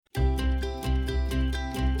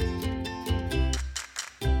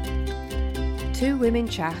Two Women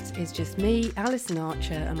Chat is just me, Alison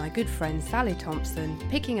Archer, and my good friend Sally Thompson,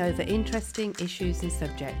 picking over interesting issues and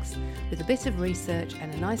subjects, with a bit of research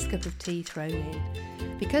and a nice cup of tea thrown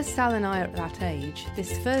in. Because Sal and I are at that age,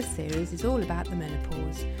 this first series is all about the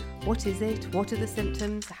menopause. What is it? What are the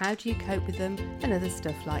symptoms? How do you cope with them? And other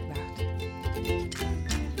stuff like that.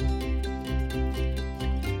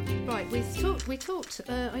 Right, we talked.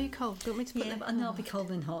 Are you cold? Do you want me to put them? No, I'll be cold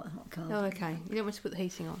and hot cold. Oh, okay. You don't want to put the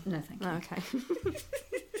heating on? No, thank you. Oh, okay.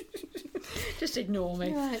 Just ignore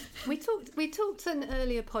me. Right. We talked in an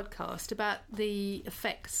earlier podcast about the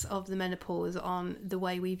effects of the menopause on the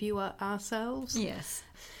way we view ourselves. Yes.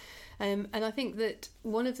 And I think that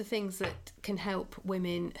one of the things that can help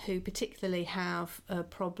women who particularly have a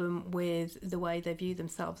problem with the way they view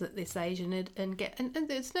themselves at this age, and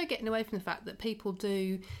there's no getting away from the fact that people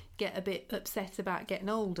do get a bit upset about getting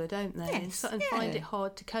older, don't they? Yes, and find it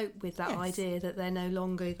hard to cope with that idea that they're no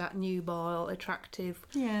longer that nubile, attractive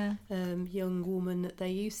young woman that they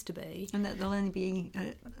used to be. And that they'll only be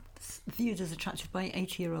viewed as attractive by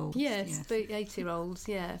 80-year-olds. Yes, 80-year-olds,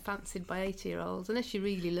 fancied by 80-year-olds, unless you're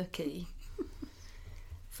really lucky. A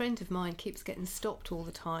friend of mine keeps getting stopped all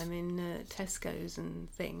the time in Tesco's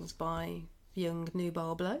and things by young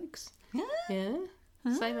nubile blokes. Yeah.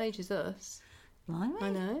 Same age as us. Blimey. I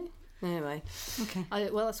know. Anyway. Okay.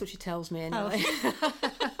 Well, that's what she tells me anyway.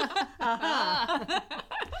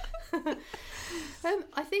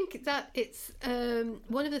 I think that it's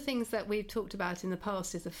one of the things that we've talked about in the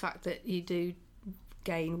past is the fact that you do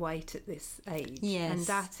gain weight at this age. Yes. And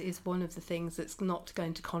that is one of the things that's not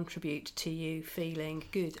going to contribute to you feeling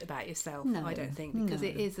good about yourself, I don't think, because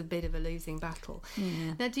it is a bit of a losing battle.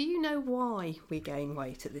 Yeah. Now, do you know why we gain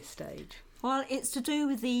weight at this stage? Well, it's to do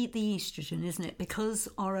with the oestrogen, isn't it? Because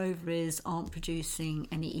our ovaries aren't producing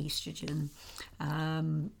any oestrogen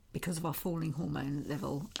because of our falling hormone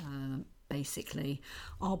level, basically.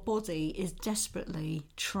 Our body is desperately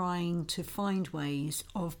trying to find ways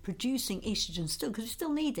of producing oestrogen still, because we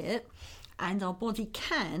still need it, and our body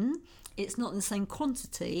can. It's not in the same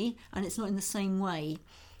quantity and it's not in the same way.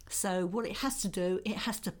 So what it has to do, it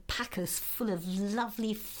has to pack us full of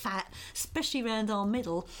lovely fat, especially around our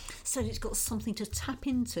middle, so that it's got something to tap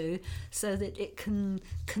into so that it can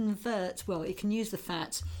convert, it can use the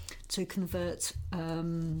fat to convert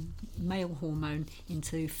male hormone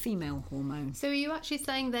into female hormone. So are you actually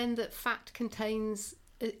saying then that fat contains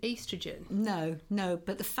estrogen? No,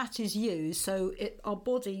 but the fat is used, so our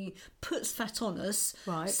body puts fat on us,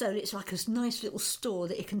 right? So it's like a nice little store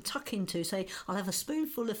that it can tuck into. Say, I'll have a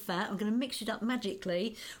spoonful of fat, I'm going to mix it up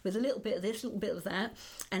magically with a little bit of this, a little bit of that,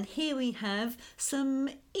 and here we have some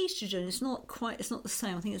estrogen. It's not the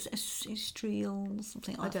same. I think it's estriol,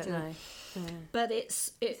 something like that. I don't know. Yeah. But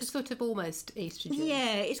it's sort of almost estrogen.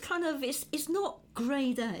 Yeah, it's kind of it's not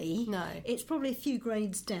grade A. No, it's probably a few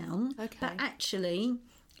grades down. Okay, but actually,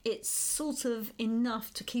 it's sort of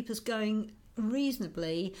enough to keep us going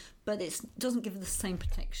reasonably, but it doesn't give us the same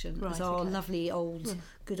protection as our lovely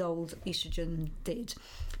good old estrogen did.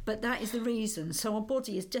 But that is the reason. So our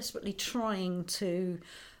body is desperately trying to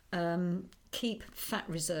keep fat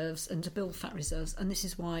reserves and to build fat reserves, and this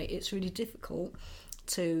is why it's really difficult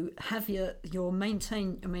to have your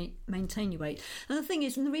maintain your weight. And the thing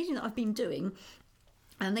is, and the reason that I've been doing,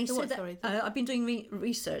 and they said that I've been doing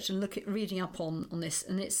research and reading up on this,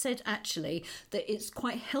 and it said actually that it's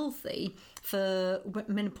quite healthy for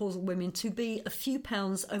menopausal women to be a few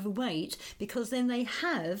pounds overweight, because then they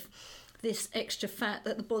have this extra fat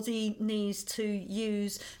that the body needs to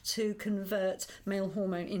use to convert male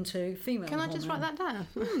hormone into female hormone. Can I just write that down?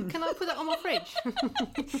 Can I put that on my fridge?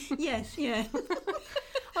 Yes, yeah.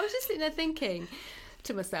 I was just sitting there thinking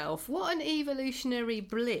to myself, what an evolutionary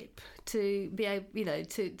blip to be able,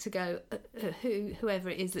 to go, whoever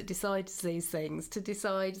it is that decides these things, to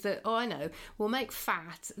decide that, I know, we'll make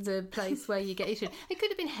fat the place where you get estrogen. It could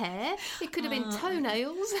have been hair, it could have been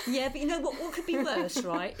toenails. Yeah, but you know what could be worse,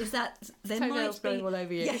 right, is that there toenails might be... growing all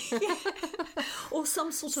over you. Yeah. Or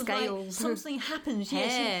some sort of scales. Something happens,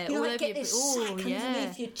 hair, you might get this sack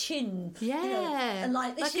underneath your chin. Yeah. And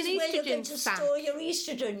this is where you're going to store your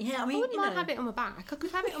estrogen. Yeah, I wouldn't mind have it on my back. I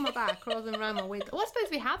could have it on my back rather than around my waist. I suppose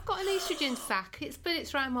we have got an estrogen sack.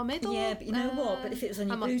 It's around my middle. Yeah, but you know what? But if it was on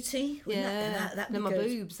your booty, that'd be my good.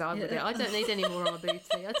 boobs. I don't need any more on my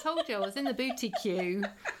booty. I told you I was in the booty queue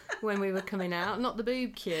when we were coming out, not the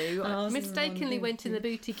boob queue. I mistakenly went in the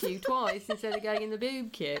booty queue twice instead of going in the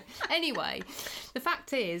boob queue. Anyway, the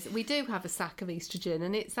fact is, we do have a sack of estrogen,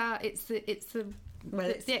 and it's the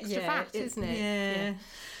extra fat, isn't it? Yeah.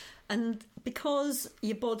 And because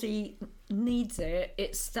your body needs it,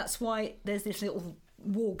 that's why there's this little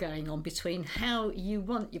war going on between how you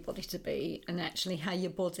want your body to be and actually how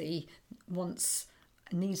your body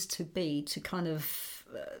needs to be to kind of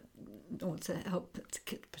or to help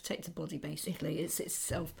to protect the body. Basically, it's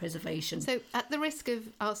self-preservation. So, at the risk of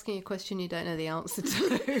asking a question you don't know the answer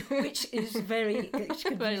to, which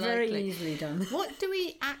could be very easily done. What do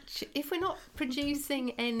we actually, if we're not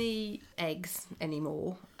producing any eggs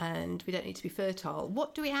anymore and we don't need to be fertile,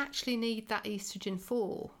 what do we actually need that estrogen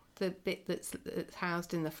for? The bit that's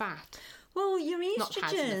housed in the fat. Well, your estrogen... Not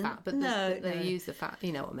housed in the fat, but they use the fat,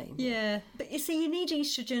 you know what I mean. Yeah, but you see, you need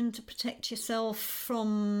estrogen to protect yourself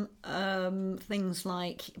from things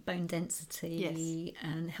like bone density,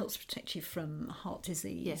 and helps protect you from heart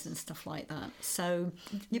disease and stuff like that. So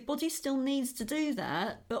your body still needs to do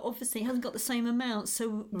that, but obviously it hasn't got the same amount.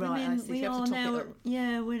 So women,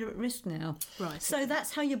 we're at risk now. Right. So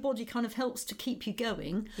that's how your body kind of helps to keep you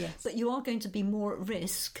going. Yes. But you are going to be more at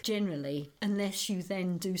risk generally unless you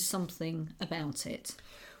then do something about it.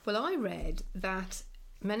 Well, I read that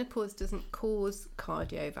menopause doesn't cause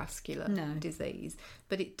cardiovascular disease,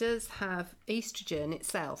 but it does have estrogen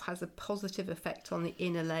itself has a positive effect on the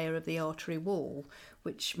inner layer of the artery wall,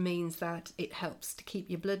 which means that it helps to keep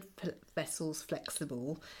your blood vessels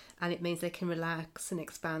flexible, and it means they can relax and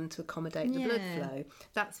expand to accommodate the blood flow.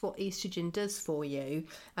 That's what estrogen does for you,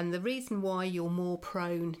 and the reason why you're more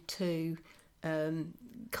prone to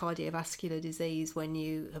cardiovascular disease when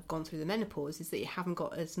you have gone through the menopause is that you haven't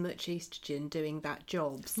got as much estrogen doing that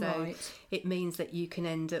job. So it means that you can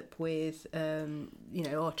end up with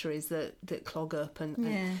arteries that clog up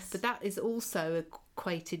but that is also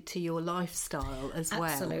equated to your lifestyle as well.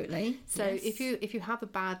 Absolutely. So if you have a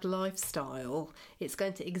bad lifestyle, it's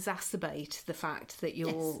going to exacerbate the fact that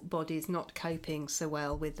your body is not coping so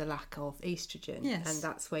well with the lack of estrogen, and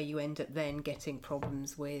that's where you end up then getting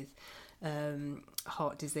problems with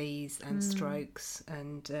heart disease and strokes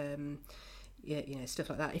and stuff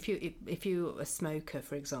like that. If you're a smoker,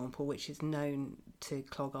 for example, which is known to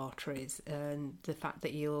clog arteries, and the fact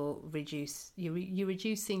that you're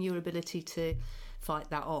reducing your ability to fight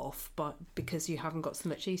that off, but because you haven't got so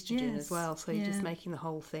much estrogen as well, so you're just making the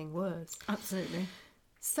whole thing worse. Absolutely.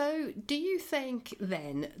 So do you think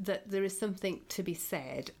then that there is something to be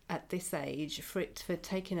said at this age for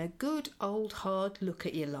taking a good old hard look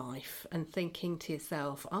at your life and thinking to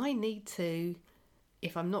yourself, I need to,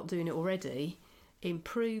 if I'm not doing it already,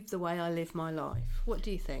 improve the way I live my life? What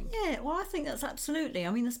do you think? Yeah, well, I think that's absolutely.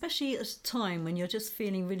 I mean, especially at a time when you're just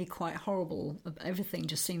feeling really quite horrible. Everything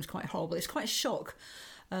just seems quite horrible. It's quite a shock.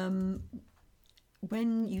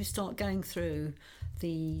 When you start going through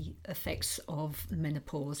the effects of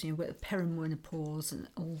menopause, perimenopause and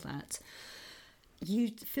all that, you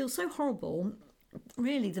feel so horrible.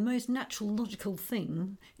 Really, the most natural, logical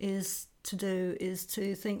thing is to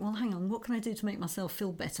think, well, hang on, what can I do to make myself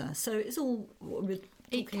feel better? So it's all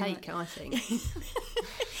eat cake, I think.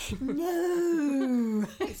 No,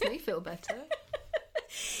 makes me feel better.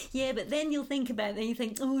 Yeah, but then you'll think about it and you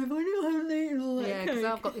think, oh, if only I hadn't eaten all that cake. Because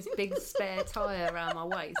I've got this big spare tyre around my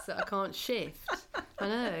waist that I can't shift. I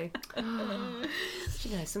know.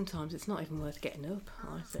 Sometimes it's not even worth getting up,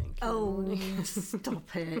 I think. Oh,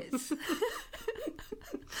 stop it.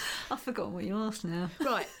 I've forgotten what you asked now.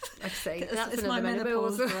 Right, I see. That's it's another my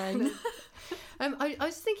menopause brain. I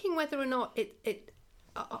was thinking whether or not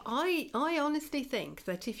I honestly think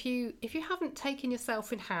that if you haven't taken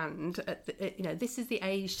yourself in hand, this is the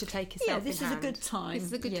age to take yourself in hand. Yeah, this is a good time. This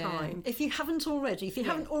is a good time. If you haven't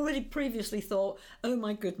already previously thought, oh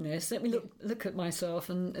my goodness, let me look at myself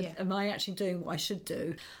and am I actually doing what I should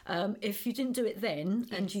do? If you didn't do it then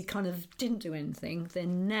and you kind of didn't do anything,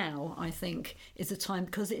 then now I think is a time,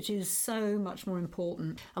 because it is so much more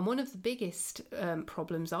important. And one of the biggest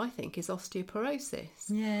problems, I think, is osteoporosis.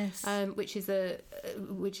 Yes.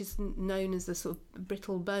 Which is known as the sort of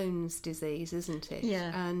brittle bones disease, isn't it?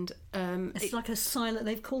 Yeah. And it's like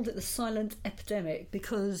they've called it the silent epidemic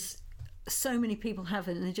because so many people have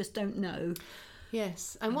it and they just don't know.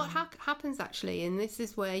 Yes. And what happens actually, and this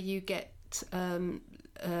is where you get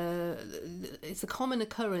it's a common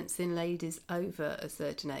occurrence in ladies over a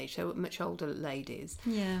certain age, so much older ladies,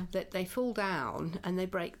 that they fall down and they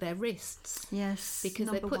break their wrists. Yes,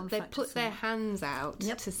 because they put their hands out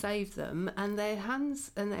to save them, and their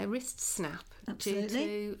hands and their wrists snap.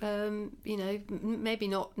 Absolutely. Due to maybe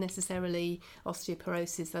not necessarily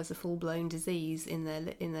osteoporosis as a full blown disease in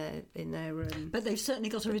their but they've certainly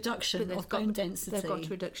got a reduction of bone density. They've got a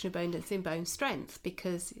reduction of bone density and bone strength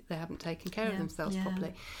because they haven't taken care of themselves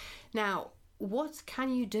properly. Now, what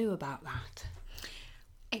can you do about that?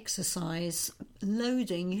 Exercise,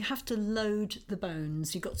 loading. You have to load the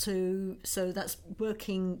bones. So that's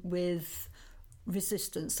working with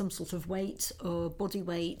resistance, some sort of weight or body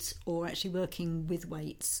weight, or actually working with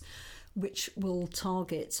weights, which will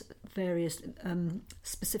target various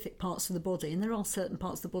specific parts of the body. And there are certain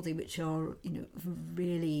parts of the body which are,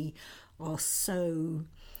 really are so...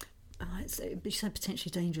 I'd say it'd be so potentially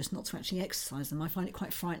dangerous not to actually exercise them. I find it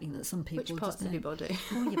quite frightening that some people... Which parts of your body?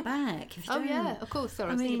 Oh, your back. Oh, yeah, of course. Sorry,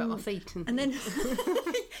 I was thinking about my feet. And then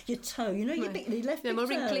your toe, your left big toe. My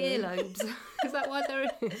wrinkly earlobes. Is that why they're...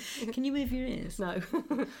 Can you move your ears? No.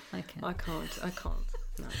 Okay. I can't.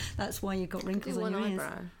 No. That's why you've got wrinkles on your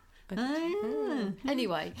eyebrow. ears.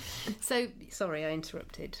 Anyway, so, sorry, I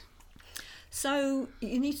interrupted. So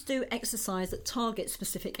you need to do exercise that targets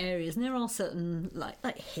specific areas, and there are certain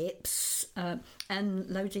like hips and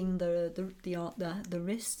loading the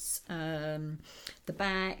wrists, the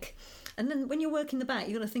back. And then when you're working the back,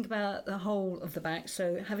 you've got to think about the whole of the back,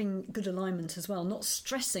 so having good alignment as well, not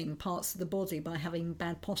stressing parts of the body by having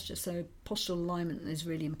bad posture. So postural alignment is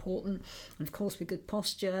really important. And of course, with good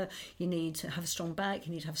posture, you need to have a strong back,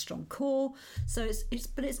 you need to have a strong core. So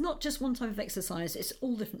it's not just one type of exercise, it's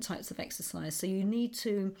all different types of exercise. So you need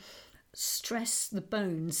to stress the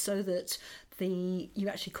bones so that you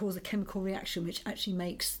actually cause a chemical reaction which actually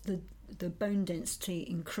makes the bone density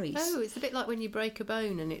increase. Oh, it's a bit like when you break a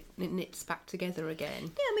bone and it knits back together again.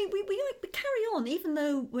 Yeah, I mean, we carry on, even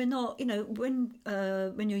though we're not,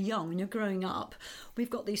 when you're young, when you're growing up, we've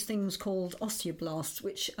got these things called osteoblasts,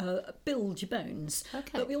 which build your bones.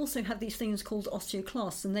 Okay. But we also have these things called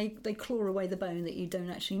osteoclasts, and they claw away the bone that you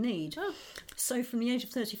don't actually need. Oh. So from the age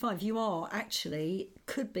of 35, you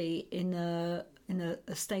could be in a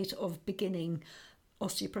state of beginning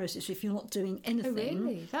osteoporosis if you're not doing anything. Oh,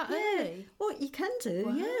 really? That early? Well, you can do.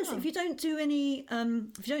 Wow. Yes, if you don't do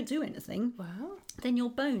anything, wow, then your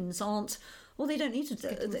bones aren't. Well, they don't need to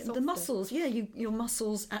do the muscles. Yeah, your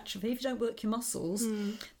muscles atrophy. If you don't work your muscles,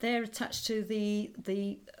 they're attached to the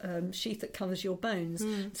sheath that covers your bones.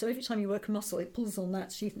 So every time you work a muscle, it pulls on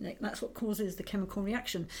that sheath, and that's what causes the chemical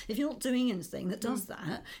reaction. If you're not doing anything that does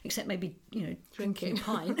that, except maybe drinking a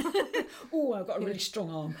pint, oh, I've got a really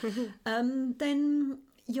strong arm, then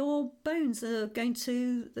your bones are going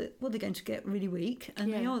to get really weak,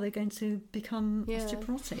 and they're going to become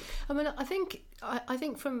osteoporotic. I mean, I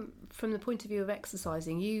think from the point of view of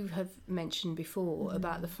exercising, you have mentioned before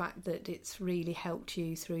about the fact that it's really helped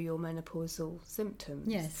you through your menopausal symptoms.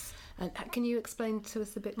 Yes. And can you explain to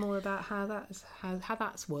us a bit more about how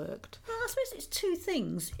that's worked? Well, I suppose it's two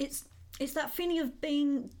things. It's that feeling of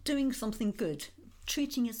doing something good,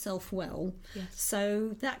 treating yourself well. Yes.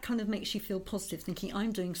 So that kind of makes you feel positive, thinking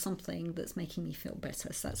I'm doing something that's making me feel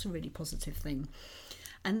better. So that's a really positive thing.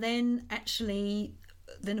 And then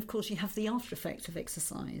of course you have the after effect of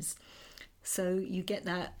exercise. So you get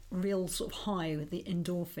that real sort of high with the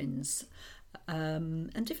endorphins.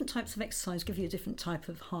 And different types of exercise give you a different type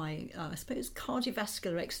of high. I suppose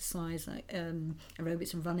cardiovascular exercise, like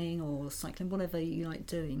aerobics and running or cycling, whatever you like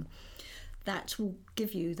doing, that will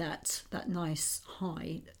give you that nice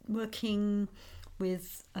high. Working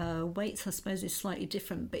with weights, I suppose, is slightly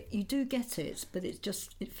different, but you do get it, but it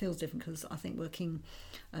feels different, because I think working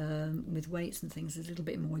with weights and things is a little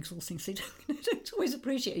bit more exhausting, so you don't always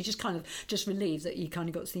appreciate it. You just kind of relieved that you kind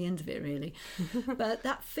of got to the end of it, really. But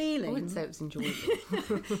that feeling... I wouldn't say it was enjoyable.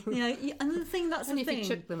 And the thing, that's only the thing... if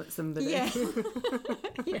you chuck them at somebody. Yeah.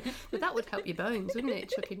 Yeah. But that would help your bones, wouldn't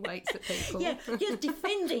it, chucking weights at people? Yeah, you're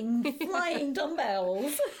defending flying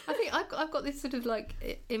dumbbells. I think I've got this sort of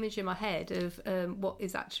like image in my head of what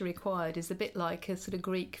is actually required is a bit like a sort of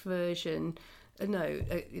Greek version,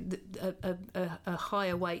 a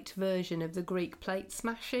higher weight version of the Greek plate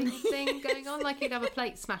smashing thing going on. Like you'd have a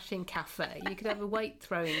plate smashing cafe, you could have a weight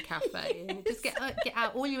throwing cafe, and just get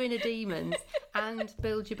out all your inner demons and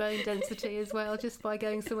build your bone density as well, just by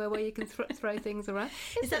going somewhere where you can throw things around.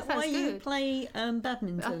 Is that why you play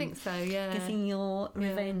badminton? I think so, yeah. Getting your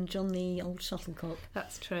revenge on the old shuttlecock.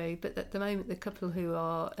 That's true, but at the moment the couple who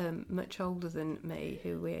are much older than me,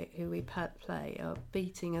 who we play, are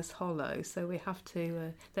beating us hollow, so we have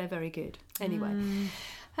to... they're very good. Anyway,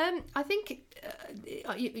 I think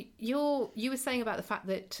you were saying about the fact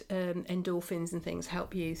that endorphins and things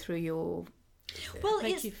help you through your... Well,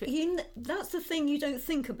 that's the thing you don't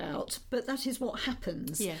think about, but that is what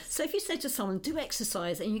happens. Yes. So if you say to someone, do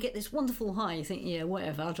exercise, and you get this wonderful high, you think, yeah,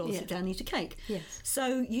 whatever, I'll sit down and eat a cake. Yes.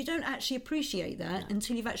 So you don't actually appreciate that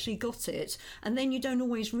until you've actually got it, and then you don't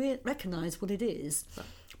always recognise what it is. Right.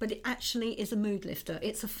 But it actually is a mood lifter.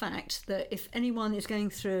 It's a fact that if anyone is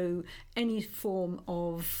going through any form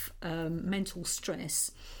of mental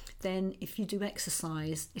stress, then if you do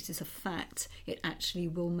exercise, it is a fact, it actually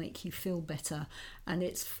will make you feel better, and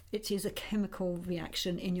it is a chemical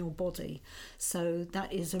reaction in your body. So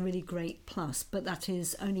that is a really great plus, but that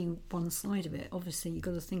is only one side of it. Obviously, you've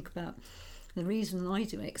got to think about the reason I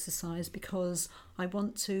do exercise, because I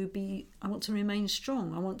want to remain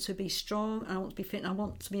strong. I want to be strong, I want to be fit, and I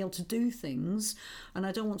want to be able to do things, and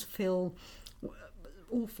I don't want to feel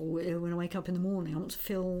awful when I wake up in the morning. I want to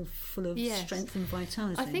feel full of strength and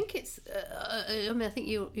vitality. I think it's I think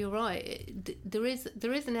you're right. There is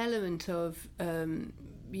an element of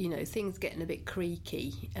things getting a bit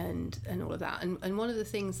creaky and all of that, and one of the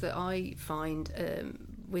things that I find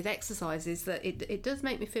with exercise is that it does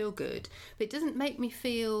make me feel good, but it doesn't make me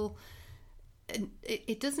feel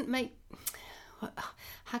it doesn't make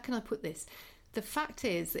how can I put this? The fact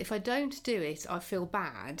is, if I don't do it, I feel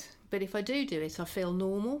bad. But if I do it, I feel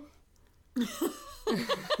normal.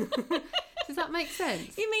 Does that make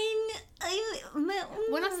sense? You mean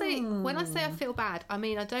when I say I feel bad, I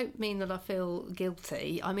mean I don't mean that I feel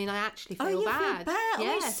guilty. I mean I actually feel bad. Feel bad.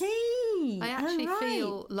 Yes. I see. I actually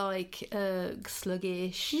feel like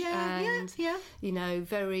sluggish and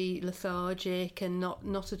very lethargic and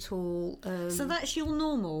not at all. So that's your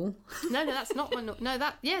normal? No, that's not my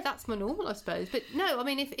that's my normal, I suppose. But no, I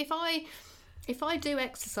mean if I do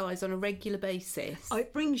exercise on a regular basis,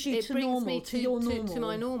 it brings you to your normal. To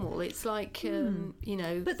my normal. It's like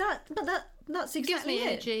But that's exactly gives me it.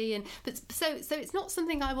 energy, so it's not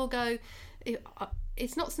something I will go.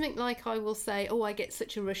 It's not something like I will say, oh, I get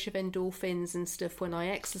such a rush of endorphins and stuff when I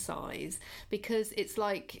exercise, because it's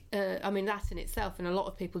like, that in itself, and a lot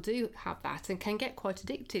of people do have that and can get quite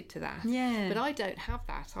addicted to that. Yeah. But I don't have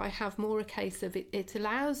that. I have more a case of it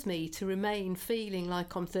allows me to remain feeling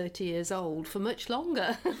like I'm 30 years old for much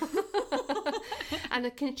longer. And I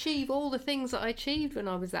can achieve all the things that I achieved when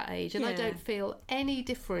I was that age, and I don't feel any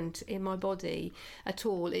different in my body at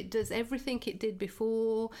all. It does everything it did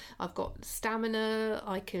before. I've got stamina.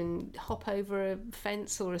 I can hop over a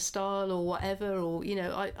fence or a stile or whatever, or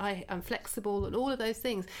I'm flexible and all of those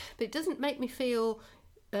things. But it doesn't make me feel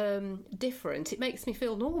different. It makes me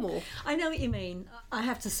feel normal. I know what you mean. I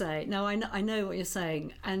have to say, no, I know what you're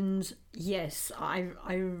saying, and yes, I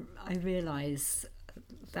realise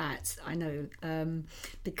that. I know,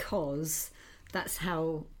 because that's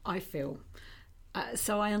how I feel.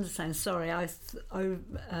 So I understand. Sorry, I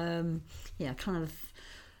kind of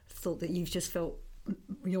thought that you've just felt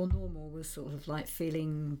your normal was sort of like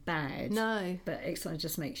feeling bad. No, but exercise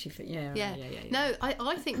just makes you feel yeah. No,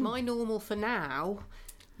 I think my normal for now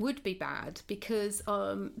would be bad because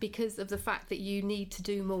of the fact that you need to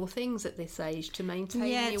do more things at this age to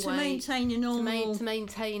maintain your weight, maintain your normal, to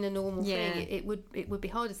maintain a normal thing. It would be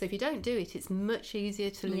harder. So if you don't do it, it's much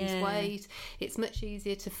easier to lose weight. It's much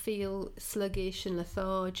easier to feel sluggish and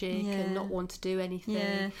lethargic and not want to do anything.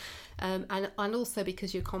 Yeah. And also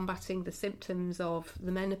because you're combating the symptoms of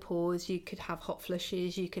the menopause, you could have hot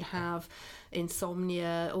flushes, you could have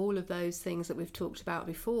insomnia, all of those things that we've talked about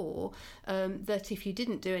before, that if you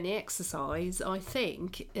didn't do any exercise, I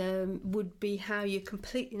think would be how you're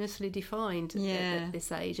completely and utterly defined at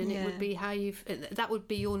this age, and it would be how that would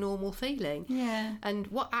be your normal feeling. Yeah. And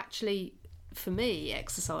what actually, for me,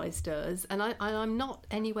 exercise does, and I'm not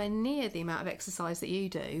anywhere near the amount of exercise that you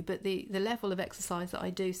do, but the level of exercise that I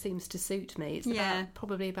do seems to suit me. It's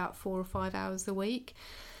probably about 4 or 5 hours a week.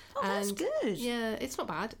 Oh, that's good. Yeah, it's not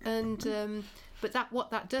bad. And but what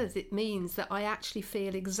that does, it means that I actually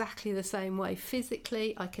feel exactly the same way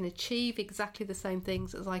physically. I can achieve exactly the same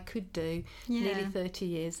things as I could do nearly 30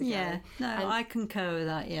 years ago. Yeah, no, I concur with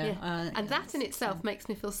that. Yeah, and that in itself makes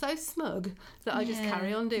me feel so smug that I just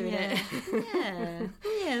carry on doing it.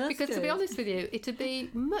 That's because good. To be honest with you, it'd be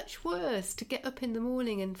much worse to get up in the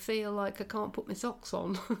morning and feel like I can't put my socks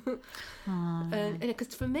on. And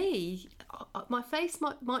because for me, my face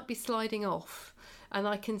might be sliding off, and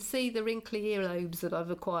I can see the wrinkly earlobes that I've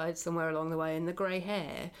acquired somewhere along the way and the grey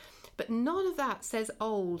hair. But none of that says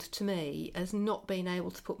old to me as not being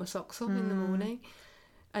able to put my socks on in the morning.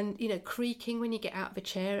 And, creaking when you get out of a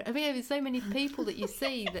chair. I mean, there's so many people that you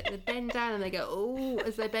see that they bend down and they go, oh,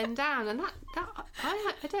 as they bend down. And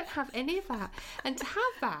I don't have any of that. And to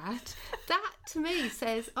have that to me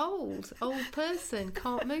says old person,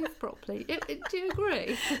 can't move properly. Do you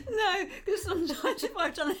agree? No, because sometimes if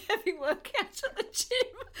I've done a heavy workout at the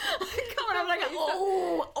gym, I come and I'm like,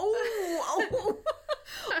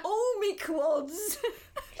 oh, me quads.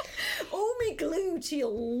 Oh, me glutes.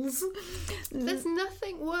 booty-alls. There's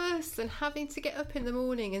nothing worse than having to get up in the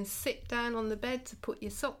morning and sit down on the bed to put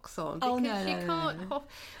your socks on, because you can't hop.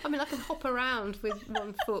 I mean, I can hop around with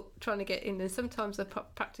one foot trying to get in, and sometimes I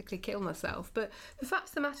practically kill myself. But the fact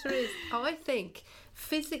of the matter is, I think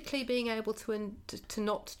physically being able to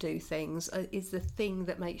not do things is the thing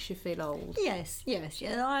that makes you feel old. Yes,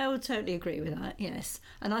 I would totally agree with that. Yes,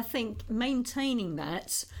 and I think maintaining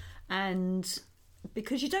that, and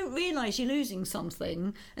because you don't realise you're losing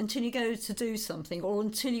something until you go to do something, or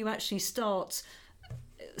until you actually start.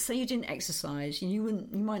 Say you didn't exercise, you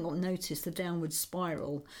might not notice the downward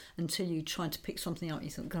spiral until you try to pick something up. You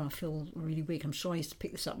think, God, I feel really weak. I'm sure I used to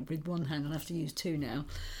pick this up with one hand and I have to use two now.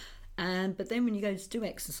 But then when you go to do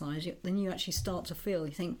exercise, then you actually start to feel.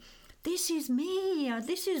 You think, this is me.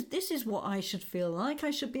 This is what I should feel like. I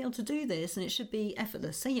should be able to do this, and it should be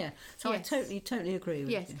effortless. So yes. I totally agree with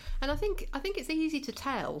you. Yes, and I think it's easy to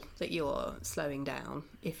tell that you're slowing down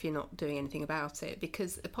if you're not doing anything about it,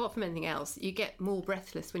 because apart from anything else, you get more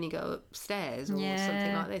breathless when you go upstairs or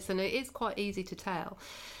something like this, and it is quite easy to tell.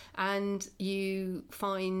 And you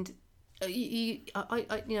find.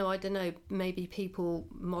 I don't know, maybe people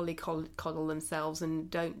mollycoddle themselves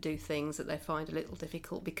and don't do things that they find a little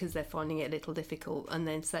difficult because they're finding it a little difficult, and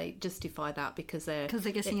then justify that because they're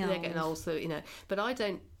getting old. So, but I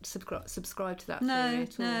don't subscribe to that theory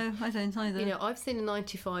at all. No, I don't either. I've seen a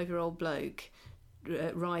 95-year-old bloke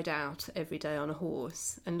ride out every day on a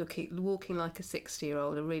horse and walking like a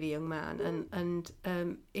 60-year-old, a really young man, and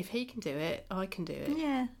if he can do it, I can do it.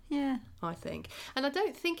 Yeah I think, and I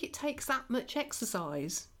don't think it takes that much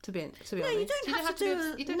exercise to be honest. You don't have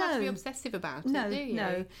to be obsessive about it, do you?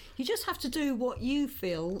 No, you just have to do what you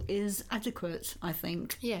feel is adequate, I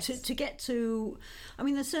think. Yes. To get to, I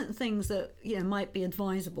mean, there's certain things that might be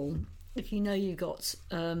advisable. If you know you've got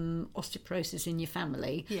osteoporosis in your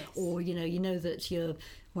family, yes. Or you know that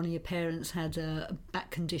one of your parents had a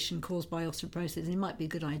back condition caused by osteoporosis, it might be a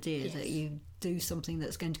good idea that you do something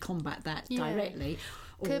that's going to combat that directly.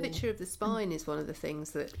 Curvature of the spine is one of the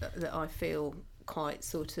things that I feel quite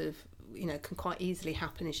sort of can quite easily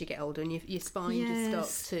happen as you get older, and your spine just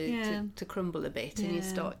starts to crumble a bit, and you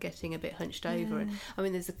start getting a bit hunched over. And I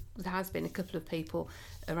mean, there has been a couple of people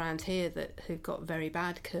around here who've got very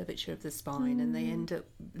bad curvature of the spine, and they end up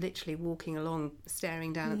literally walking along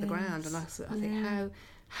staring down at the ground. And I think,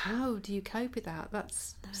 how do you cope with that?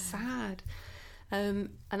 That's sad.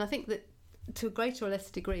 And I think that to a greater or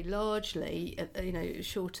less degree, largely,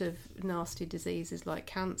 short of nasty diseases like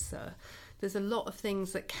cancer, there's a lot of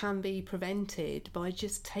things that can be prevented by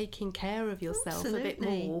just taking care of yourself a bit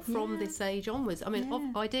more from this age onwards. I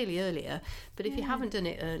mean, ideally earlier, but if you haven't done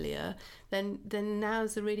it earlier, then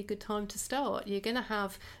now's a really good time to start. You're going to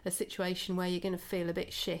have a situation where you're going to feel a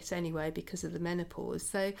bit shit anyway because of the menopause.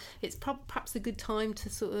 So it's perhaps a good time to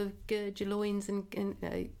sort of gird your loins and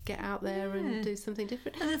get out there and do something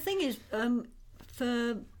different. And the thing is,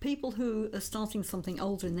 for people who are starting something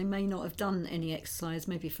older and they may not have done any exercise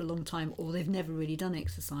maybe for a long time, or they've never really done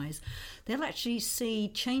exercise, they'll actually see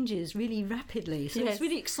changes really rapidly. So it's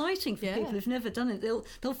really exciting for people who've never done it.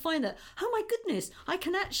 They'll find that, oh my goodness, I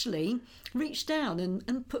can actually reach down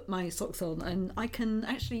and put my socks on, and I can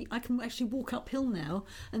actually walk uphill now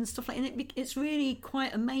and stuff like that. And it's really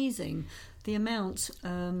quite amazing the amount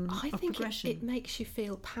of progression. I think it makes you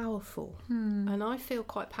feel powerful, and I feel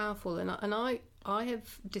quite powerful, and I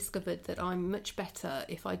have discovered that I'm much better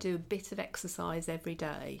if I do a bit of exercise every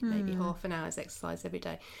day, maybe half an hour's exercise every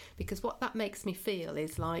day, because what that makes me feel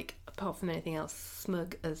is like, apart from anything else,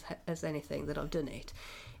 smug as anything that I've done it.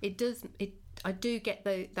 I do get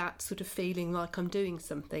that sort of feeling like I'm doing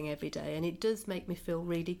something every day, and it does make me feel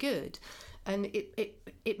really good. And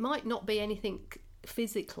it might not be anything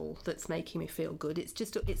physical that's making me feel good. It's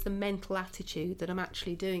the mental attitude that I'm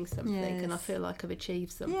actually doing something, and I feel like I've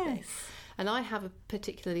achieved something. Yes. And I have a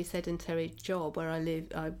particularly sedentary job where I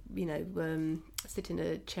live. I sit in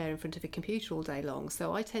a chair in front of a computer all day long,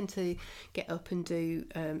 so I tend to get up and do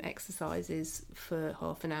exercises for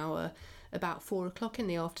half an hour about 4:00 in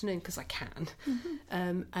the afternoon because I can.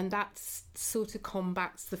 And that sort of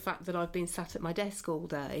combats the fact that I've been sat at my desk all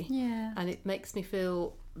day, and it makes me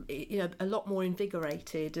feel a lot more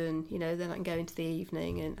invigorated, and then I can go into the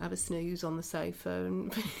evening and have a snooze on the sofa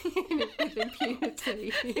and with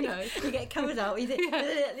impunity. You get covered out with a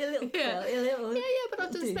little but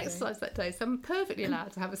I've done some exercise that day, so I'm perfectly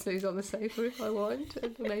allowed to have a snooze on the sofa if I want,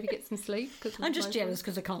 and maybe get some sleep. I'm just jealous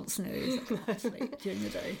because I can't snooze. I can't sleep during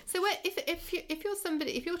the day. So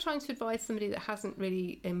if you're trying to advise somebody that hasn't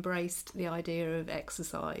really embraced the idea of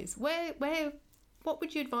exercise, where what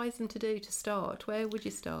would you advise them to do to start? Where would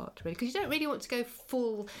you start, really? Because you don't really want to go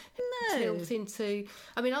full tilt into...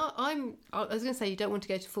 I mean, I was going to say you don't want to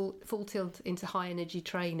go to full tilt into high energy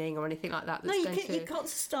training or anything like that. You've got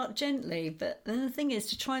to start gently, but the thing is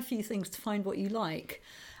to try a few things to find what you like.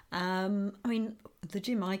 I mean, the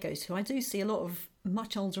gym I go to, I do see a lot of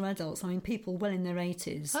much older adults. I mean, people well in their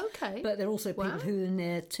 80s. Okay. But they're also people who are in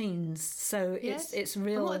their teens. So it's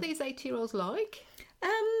real... And what are these 80-year-olds like?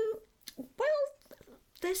 Well,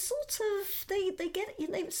 they're sort of...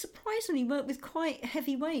 They surprisingly work with quite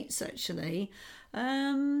heavy weights, actually.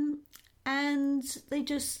 And they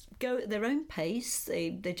just go at their own pace.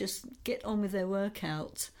 They just get on with their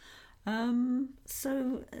workout.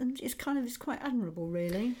 So it's quite admirable,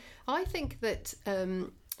 really. I think that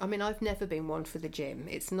I mean, I've never been one for the gym.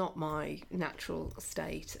 It's not my natural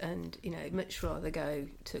state, and much rather go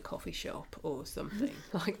to a coffee shop or something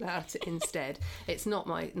like that instead. It's not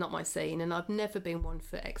my scene, and I've never been one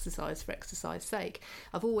for exercise sake.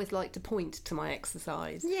 I've always liked to point to my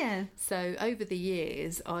exercise. Yeah. So over the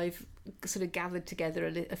years, I've sort of gathered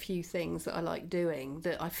together a few things that I like doing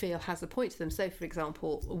that I feel has a point to them. So, for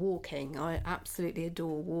example, walking. I absolutely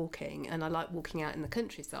adore walking, and I like walking out in the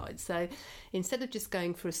countryside. So instead of just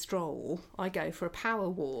going for a stroll, I go for a power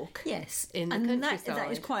walk. Yes, in the countryside. And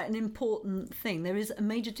that is quite an important thing. There is a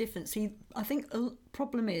major difference. See, I think a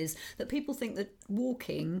problem is that people think that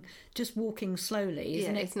just walking slowly,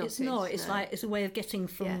 isn't it? It's not. It's like it's a way of getting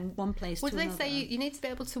from one place to another. Well, do they say you need to be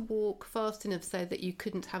able to walk fast enough so that you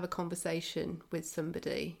couldn't have a conversation with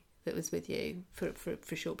somebody that was with you for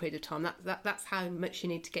a short period of time? That's how much you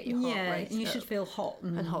need to get your heart rate and you up. should feel hot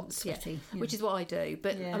and hot, sweaty, which is what I do.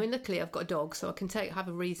 But I mean, luckily I've got a dog, so I can have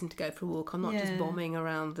a reason to go for a walk. I'm not just bombing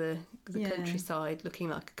around the countryside looking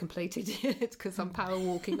like a complete idiot because I'm power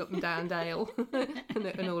walking up and down Dale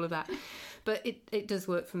and all of that. But it does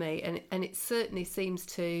work for me, and it certainly seems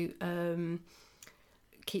to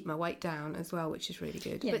keep my weight down as well, which is really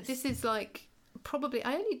good. Yes. But this is like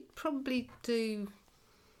I only probably do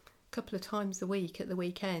a couple of times a week at the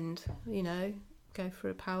weekend, go for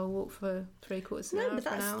a power walk for 3/4 an hour. No,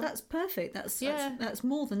 but that's perfect. That's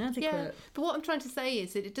more than adequate. Yeah. But what I'm trying to say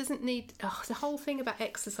is that it doesn't need the whole thing about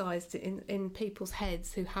exercise in people's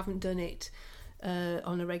heads who haven't done it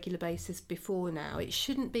on a regular basis before now. It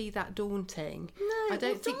shouldn't be that daunting. No, I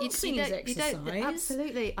don't think dancing is exercise.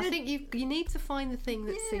 Absolutely. I think you need to find the thing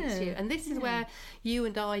that suits you, and this is where you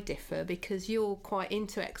and I differ, because you're quite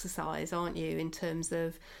into exercise, aren't you? In terms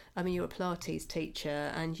of, I mean, you're a Pilates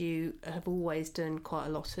teacher, and you have always done quite a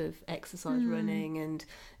lot of exercise, running and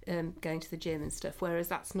going to the gym and stuff, whereas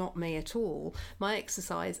that's not me at all. My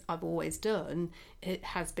exercise I've always done, it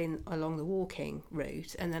has been along the walking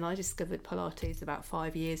route, and then I discovered Pilates about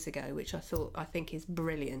 5 years ago, which I think is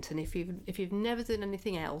brilliant. And if you've never done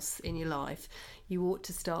anything else in your life, you ought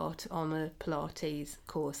to start on a Pilates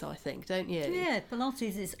course, I think, don't you? Yeah,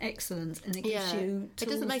 Pilates is excellent, and it gives you tools. It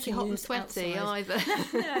doesn't make you hot and sweaty either.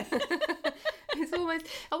 It's almost,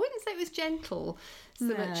 I wouldn't say it was gentle so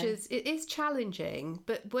much as it is challenging,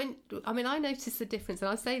 but I notice the difference, and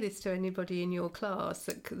I say this to anybody in your class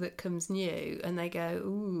that comes new, and they go,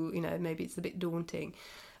 ooh, maybe it's a bit daunting.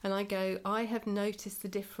 And I go, I have noticed the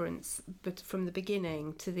difference, but from the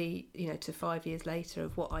beginning to to 5 years later,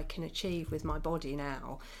 of what I can achieve with my body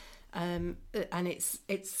now. And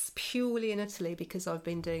it's purely and utterly because I've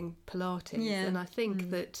been doing Pilates, and I think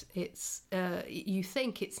that it's you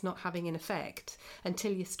think it's not having an effect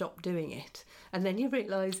until you stop doing it, and then you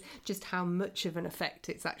realise just how much of an effect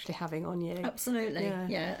it's actually having on you. Absolutely,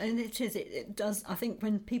 yeah, and it does. I think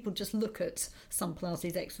when people just look at some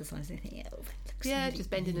Pilates exercise, they think, really just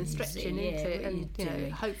bending and stretching, isn't it?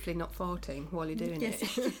 And hopefully not farting while you're doing it.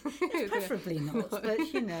 Preferably not, but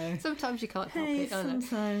sometimes you can't help it.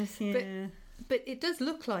 Sometimes. Yeah. But it does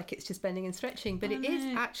look like it's just bending and stretching, but it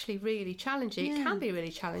is actually really challenging. It can be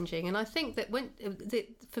really challenging, and I think that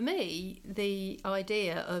for me, the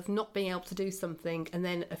idea of not being able to do something and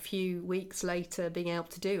then a few weeks later being able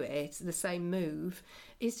to do it, the same move,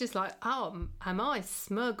 is just like, am I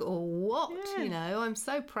smug or what? I'm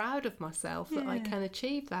so proud of myself that I can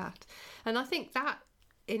achieve that, and I think that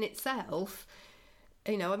in itself.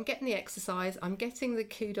 I'm getting the exercise, I'm getting the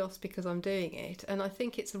kudos because I'm doing it, and I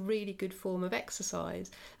think it's a really good form of exercise,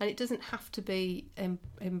 and it doesn't have to be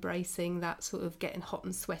embracing that sort of getting hot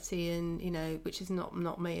and sweaty and, which is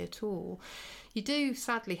not me at all. You do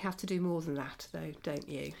sadly have to do more than that, though, don't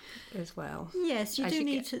you, as well? Yes, you do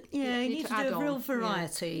need to do a real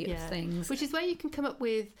variety of things. Which is where you can come up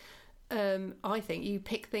with I think you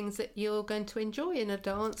pick things that you're going to enjoy in a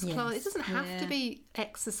dance class. It doesn't have to be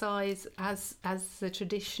exercise as the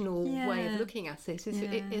traditional way of looking at it.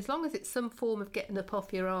 As long as it's some form of getting up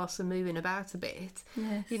off your arse and moving about a bit.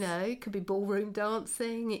 Yes. You know, it could be ballroom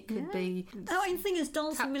dancing. It could be. The thing is,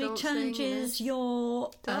 dancing really challenges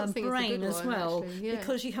your brain as well,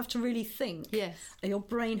 because you have to really think. Yes. Your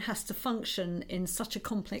brain has to function in such a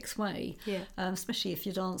complex way. Yeah. Especially if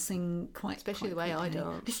you're dancing especially the way I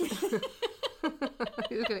dance. I've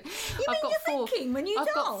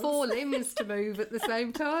got 4 limbs to move at the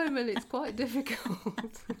same time, and it's quite difficult.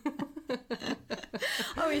 I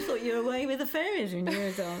always thought you were away with the fairies when you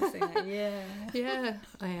were dancing. Yeah,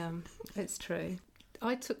 I am. It's true.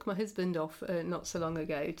 I took my husband off not so long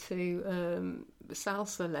ago to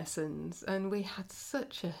salsa lessons, and we had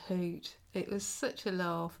such a hoot. It was such a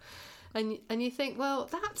laugh. And you think, well,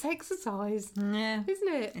 that's exercise, isn't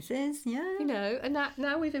it? It is, yeah. You know, and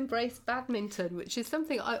now we've embraced badminton, which is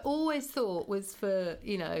something I always thought was for,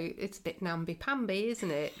 you know, it's a bit namby-pamby,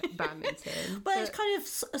 isn't it, badminton? Well, it's kind of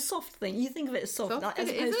a soft thing. You think of it as soft like, as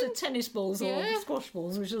opposed to tennis balls or squash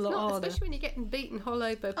balls, which is a lot harder. Especially when you're getting beaten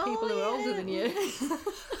hollow by people who are older than you.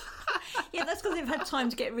 Yeah, that's because they've had time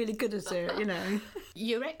to get really good at it, you know.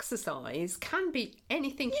 Your exercise can be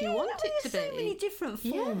anything you want it to be. There's so many different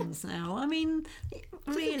forms now. I mean,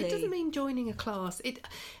 really. It doesn't mean joining a class.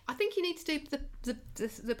 I think you need to do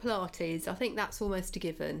the Pilates. I think that's almost a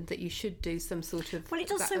given, that you should do some sort of. Well, it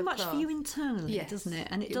does so much class for you internally, doesn't it?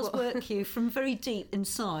 And it does work you from very deep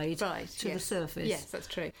inside to the surface. Yes, that's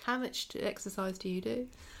true. How much exercise do you do?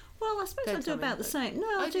 Well, I suppose I do about the same.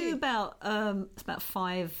 No, I do about it's about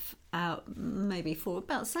 5 hours, maybe 4,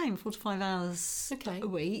 about the same, 4 to 5 hours a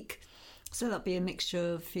week. So that'd be a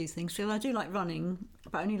mixture of a few things. So I do like running,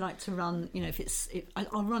 but I only like to run, you know,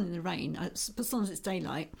 I'll run in the rain, as long as it's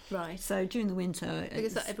daylight. Right. So during the winter...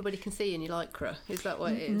 Because everybody can see in your lycra, is that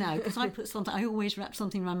what it is? No, because I always wrap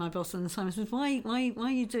something around my bottom, and Simon says, why are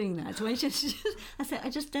you doing that? Do I said, I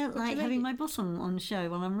just don't like having my bottom on show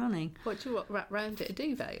while I'm running. What, do you wrap round it, a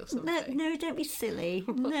duvet or something? No, don't be silly.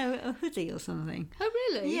 No, a hoodie or something. Oh,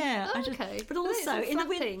 really? Yeah. Oh, okay. But also... in the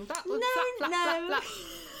wind. That would flap.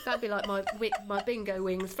 That'd be like my bingo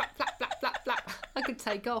wings. Flap, flap, flap, flap, flap. I could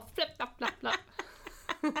take off. Flap, flap, flap, flap.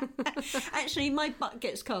 Actually, my butt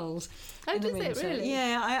gets cold. Oh, does it really?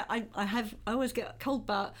 Yeah, I always get a cold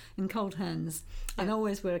butt and cold hands, and I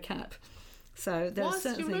always wear a cap. So there's whilst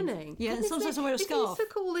certain you're things. running, yeah, and sometimes I wear a scarf. If you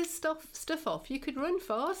took all this stuff off, you could run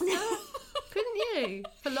faster, couldn't you?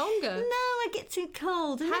 For longer. No, I get too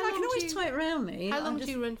cold, and then I can always tie it around me. How long do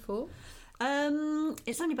you run for?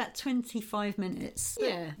 It's only about 25 minutes.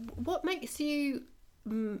 Yeah. What makes you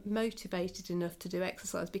motivated enough to do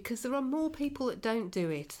exercise? Because there are more people that don't do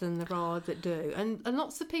it than there are that do, and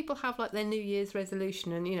lots of people have like their New Year's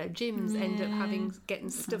resolution, and you know, gyms end up getting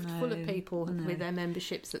stuffed full of people with their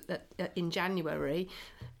memberships in January,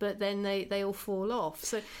 but then they all fall off.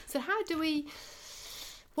 So how do we?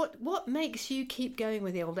 What makes you keep going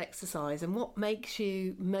with the old exercise, and what makes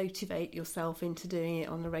you motivate yourself into doing it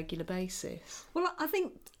on a regular basis? Well,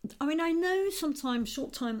 I know sometimes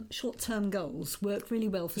short-term goals work really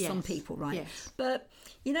well for some people, right? Yes. But,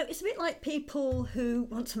 you know, it's a bit like people who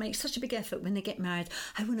want to make such a big effort when they get married.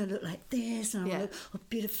 I want to look like this, and I want to look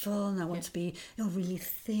beautiful, and I want to be really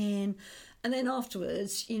thin. And then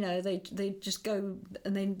afterwards, you know, they just go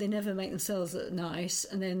and they never make themselves look nice,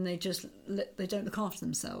 and then they don't look after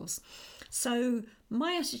themselves. So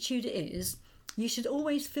my attitude is, you should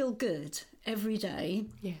always feel good every day.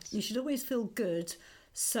 Yes. You should always feel good.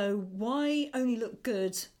 So why only look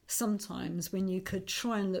good sometimes when you could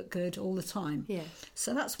try and look good all the time? Yes.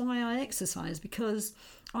 So that's why I exercise, because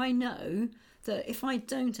I know that if I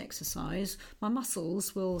don't exercise, my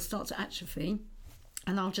muscles will start to atrophy,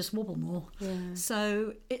 and I'll just wobble more. Yeah.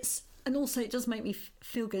 So and also it does make me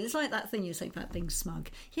feel good. It's like that thing you say about being smug.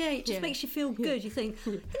 Yeah, it just makes you feel good. You think,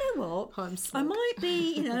 you know what? I'm smug.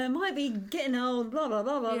 I might be getting old, blah, blah,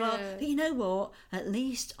 blah, blah, blah. But you know what? At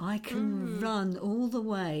least I can run all the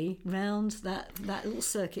way round that little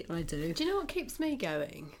circuit I do. Do you know what keeps me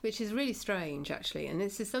going? Which is really strange, actually. And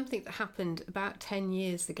this is something that happened about 10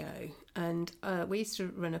 years ago. And we used to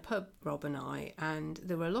run a pub, Rob and I, and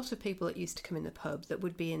there were a lot of people that used to come in the pub that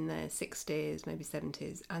would be in their 60s, maybe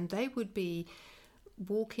 70s, and they would be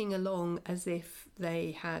walking along as if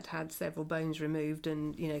they had had several bones removed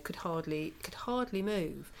and, you know, could hardly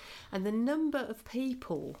move. And the number of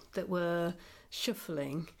people that were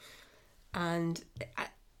shuffling and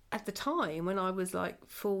at the time when I was like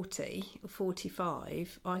 40 or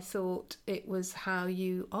 45, I thought it was how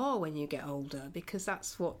you are when you get older, because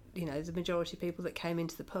that's what, you know, the majority of people that came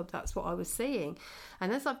into the pub, that's what I was seeing.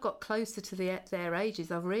 And as I've got closer to their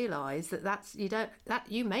ages, I've realised that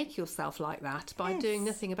you make yourself like that by doing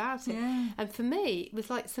nothing about it. Yeah. And for me, it was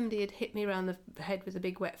like somebody had hit me around the head with a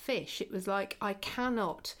big wet fish. It was like, I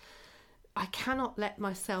cannot let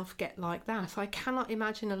myself get like that. I cannot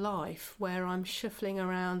imagine a life where I'm shuffling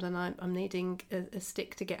around and I'm needing a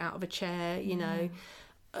stick to get out of a chair, you know.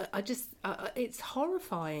 It's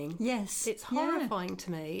horrifying. Yes. It's horrifying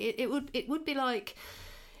to me. It would be like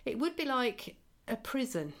a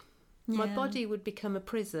prison. Yeah. My body would become a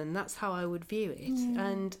prison. That's how I would view it. Yeah.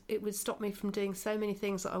 And it would stop me from doing so many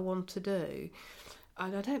things that I want to do.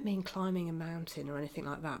 And I don't mean climbing a mountain or anything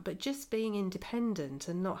like that, but just being independent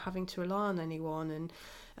and not having to rely on anyone,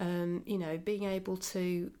 and you know, being able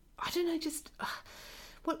to, I don't know, just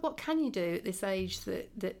what can you do at this age that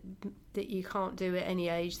you can't do at any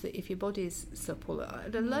age, that if your body's supple?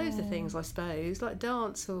 There are loads of things, I suppose, like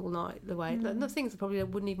dance all night the way, the things I probably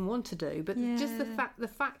wouldn't even want to do, but just the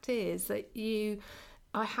fact is that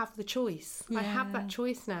I have the choice. Yeah. I have that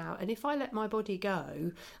choice now. And if I let my body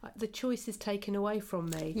go, the choice is taken away from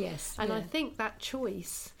me. Yes. And I think that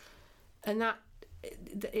choice, and that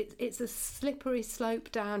it's a slippery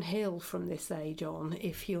slope downhill from this age on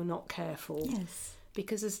if you're not careful. Yes.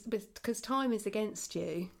 Because time is against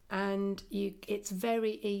you, and it's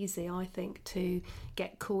very easy, I think, to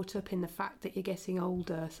get caught up in the fact that you're getting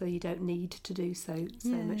older, so you don't need to do so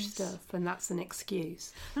much stuff, and that's an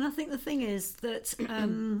excuse. And I think the thing is that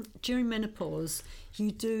during menopause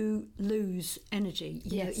you do lose energy.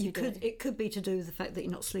 It could be to do with the fact that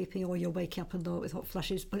you're not sleeping, or you're waking up in the night with hot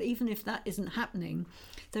flushes. But even if that isn't happening,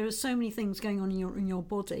 there are so many things going on in your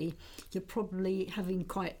body. You're probably having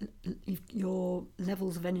your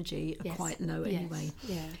levels of energy are quite low anyway.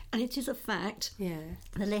 Yeah. And it is a fact. Yeah.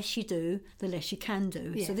 The less you do, the less you can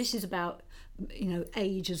do. Yes. So this is about, you know,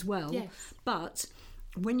 age as well. Yes. But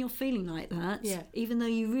when you're feeling like that, even though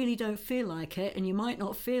you really don't feel like it, and you might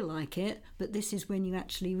not feel like it, but this is when you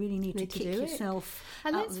actually really need to kick yourself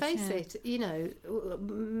and out let's face it, you know,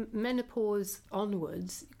 menopause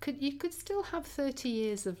onwards, you could still have 30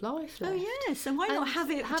 years of life left. Oh yes, and why not have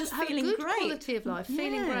just feeling good great, quality of life,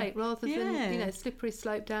 feeling great, rather than, you know, slippery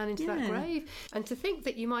slope down into that grave. And to think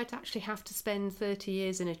that you might actually have to spend 30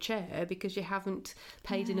 years in a chair because you haven't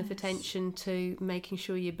paid enough attention to making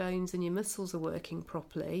sure your bones and your muscles are working properly.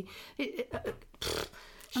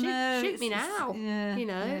 Shoot me now. You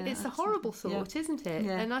know, it's a horrible thought, isn't it?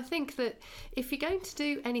 Yeah. And I think that if you're going to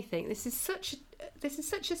do anything, this is such a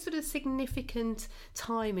sort of significant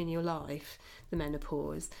time in your life, the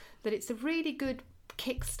menopause, that it's a really good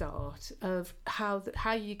kickstart of how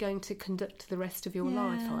you're going to conduct the rest of your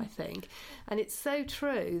life, I think. And it's so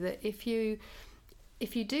true that if you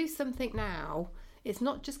do something now, it's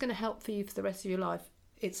not just going to help for you for the rest of your life.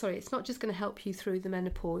 It's not just going to help you through the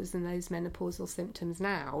menopause and those menopausal symptoms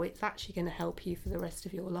now. It's actually going to help you for the rest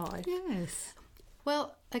of your life. Yes.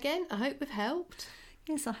 Well, again, I hope we've helped.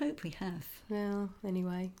 Yes, I hope we have. Well,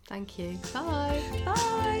 anyway, thank you. Bye.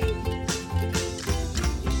 Bye.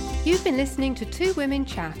 You've been listening to Two Women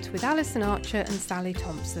Chat with Alison Archer and Sally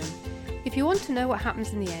Thompson. If you want to know what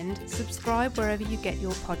happens in the end, subscribe wherever you get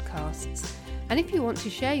your podcasts. And if you want to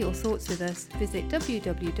share your thoughts with us, visit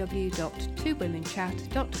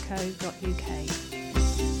www.twowomenchat.co.uk.